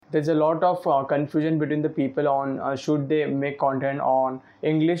there's a lot of confusion between the people on should they make content on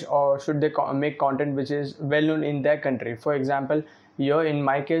English or should they make content which is well known in their country. For example, here in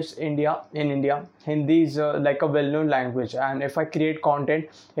my case, India, Hindi is like a well known language, and if I create content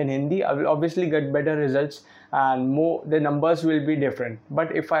in Hindi, I will obviously get better results and more the numbers will be different.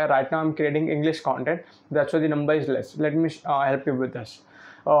 But if I right now I'm creating English content, that's why the number is less. Let me help you with this.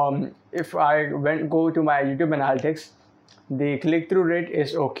 If I go to my YouTube analytics, the click-through rate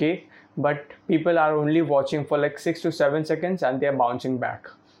is okay, but people are only watching for like 6 to 7 seconds and they are bouncing back.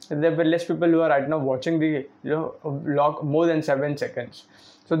 And there are less people who are right now watching the vlog more than 7 seconds.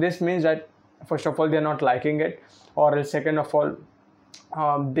 So this means that first of all they are not liking it, or second of all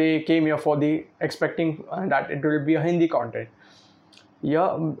they came here for the expecting that it will be a Hindi content.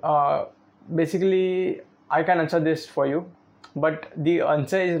 Yeah, basically I can answer this for you, but the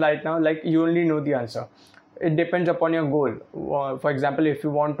answer is right now like you only know the answer. It depends upon your goal. For example, if you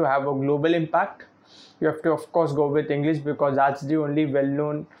want to have a global impact, you have to of course go with English because that's the only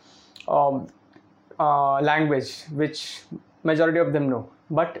well-known um, language which majority of them know.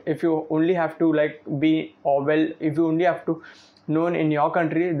 But if you only have to like be or well, if you only have to known in your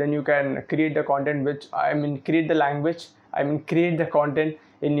country, then you can create the content which create the language. Create the content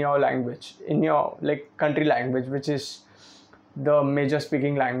in your language, in your like country language, which is the major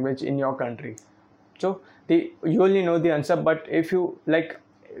speaking language in your country. So you only know the answer. But if you like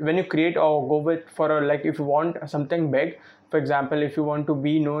when you create or go with for a like if you want something big, for example if you want to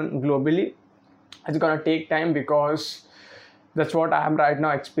be known globally, it's gonna take time because that's what I am right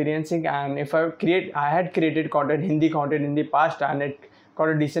now experiencing. And if I had created content, Hindi content in the past, and it got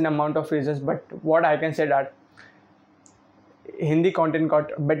a decent amount of results. But what I can say that Hindi content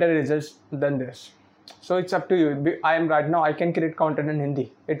got better results than this. So it's up to you. I am right now I can create content in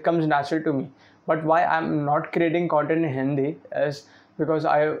Hindi. It comes natural to me. But why I'm not creating content in Hindi is because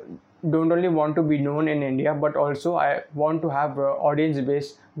I don't only want to be known in India, but also I want to have an audience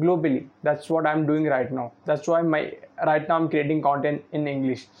base globally. That's what I'm doing right now. That's why right now I'm creating content in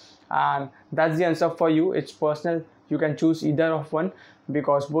English, and that's the answer for you. It's personal. You can choose either of one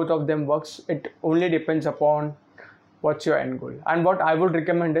because both of them works. It only depends upon what's your end goal. And what I would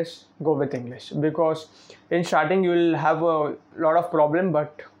recommend is go with English, because in starting you will have a lot of problem,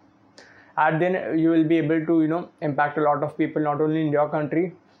 but at then you will be able to impact a lot of people, not only in your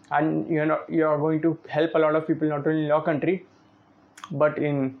country, and you are going to help a lot of people not only in your country but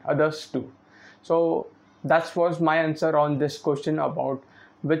in others too. So that was my answer on this question about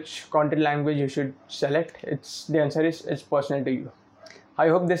which content language you should select. The answer is it's personal to you. I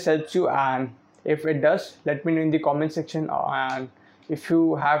hope this helps you, and if it does, let me know in the comment section. And if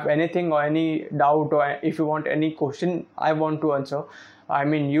you have anything or any doubt, or if you want any question I want to answer,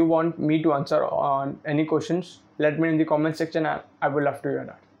 you want me to answer on any questions, let me know in the comment section and I would love to hear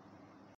that.